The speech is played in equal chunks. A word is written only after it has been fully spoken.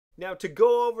Now, to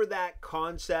go over that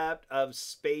concept of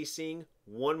spacing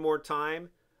one more time,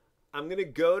 I'm going to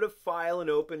go to File and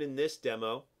Open in this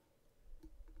demo,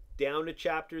 down to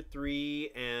Chapter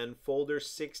 3 and Folder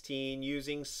 16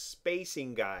 using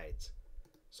spacing guides.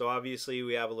 So obviously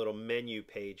we have a little menu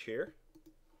page here.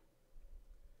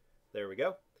 There we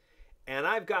go. And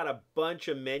I've got a bunch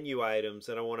of menu items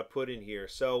that I want to put in here.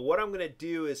 So what I'm going to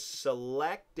do is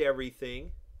select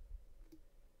everything.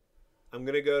 I'm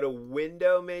going to go to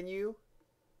Window menu,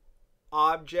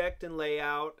 Object and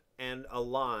Layout, and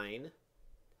Align.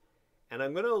 And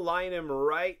I'm going to align them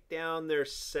right down their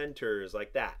centers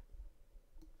like that.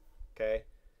 Okay.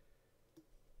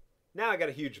 Now I got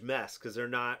a huge mess because they're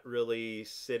not really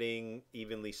sitting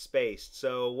evenly spaced.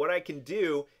 So what I can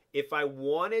do, if I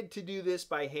wanted to do this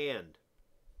by hand,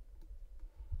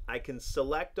 I can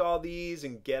select all these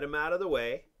and get them out of the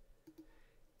way.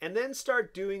 And then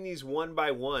start doing these one by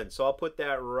one. So I'll put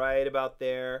that right about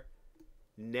there.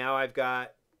 Now I've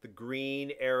got the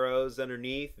green arrows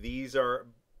underneath. These are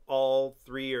all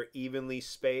three are evenly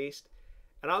spaced.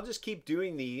 And I'll just keep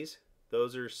doing these.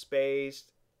 Those are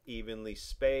spaced, evenly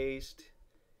spaced,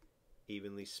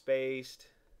 evenly spaced.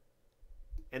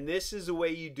 And this is the way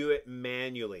you do it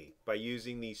manually, by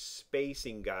using these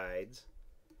spacing guides.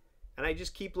 And I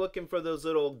just keep looking for those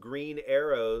little green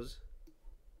arrows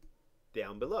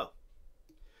down below.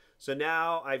 So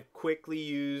now I've quickly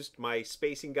used my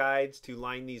spacing guides to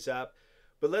line these up.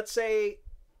 But let's say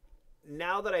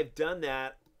now that I've done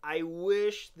that, I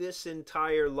wish this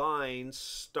entire line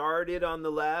started on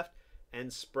the left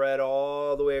and spread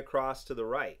all the way across to the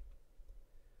right.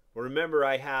 Well, remember,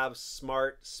 I have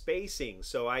smart spacing,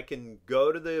 so I can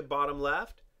go to the bottom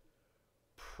left,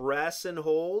 press and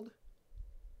hold.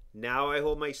 Now I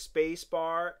hold my space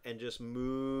bar and just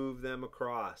move them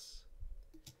across.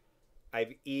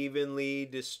 I've evenly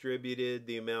distributed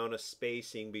the amount of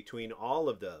spacing between all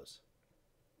of those.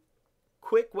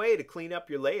 Quick way to clean up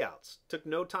your layouts. Took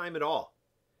no time at all.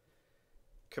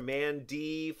 Command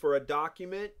D for a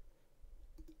document.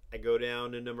 I go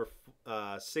down to number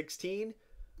 16.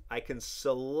 I can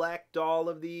select all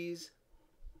of these,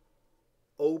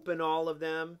 open all of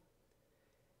them,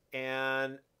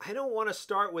 and I don't want to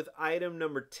start with item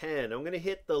number 10. I'm going to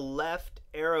hit the left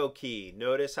arrow key.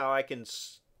 Notice how I can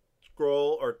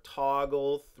scroll or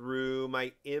toggle through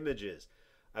my images.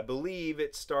 I believe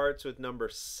it starts with number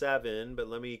 7, but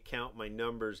let me count my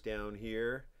numbers down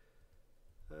here.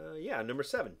 Yeah, number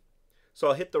 7. So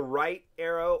I'll hit the right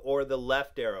arrow or the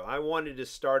left arrow. I wanted to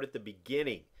start at the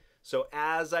beginning. So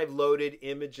as I've loaded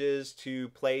images to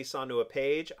place onto a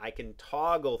page, I can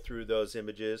toggle through those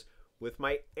images with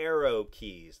my arrow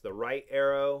keys, the right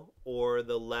arrow or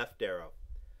the left arrow.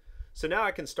 So now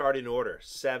I can start in order.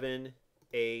 7,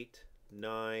 8,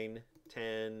 9,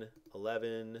 10,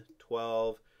 11,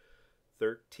 12,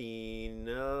 13.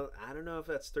 I don't know if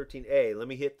that's 13A. Let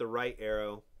me hit the right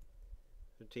arrow.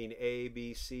 13A,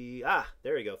 B, C. Ah,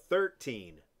 there you go.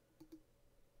 13.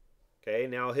 Okay,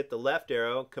 now I'll hit the left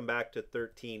arrow, come back to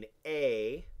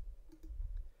 13A,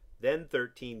 then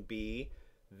 13B,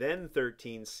 then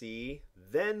 13C,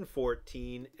 then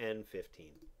 14 and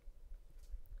 15.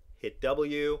 Hit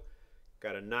W.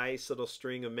 Got a nice little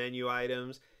string of menu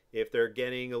items. If they're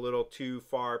getting a little too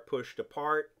far pushed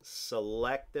apart,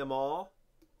 select them all.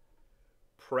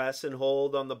 Press and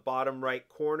hold on the bottom right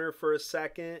corner for a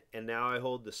second, and now I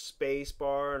hold the space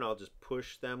bar and I'll just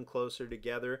push them closer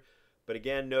together. But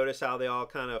again, notice how they all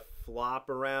kind of flop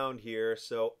around here.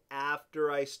 So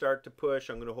after I start to push,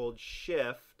 I'm going to hold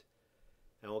shift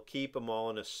and we'll keep them all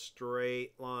in a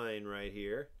straight line right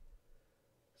here.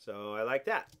 So I like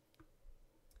that.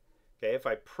 Okay, if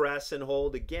I press and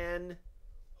hold again,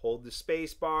 hold the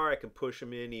space bar, I can push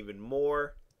them in even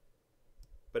more.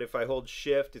 But if I hold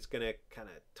shift, it's going to kind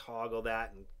of toggle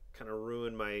that and kind of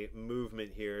ruin my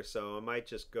movement here. So I might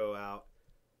just go out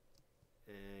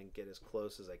and get as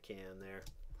close as I can there.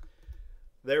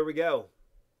 There we go.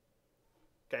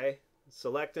 Okay,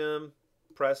 select them,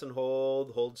 press and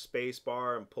hold space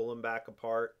bar and pull them back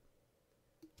apart.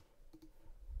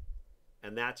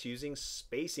 And that's using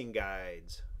spacing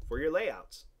guides for your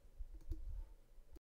layouts.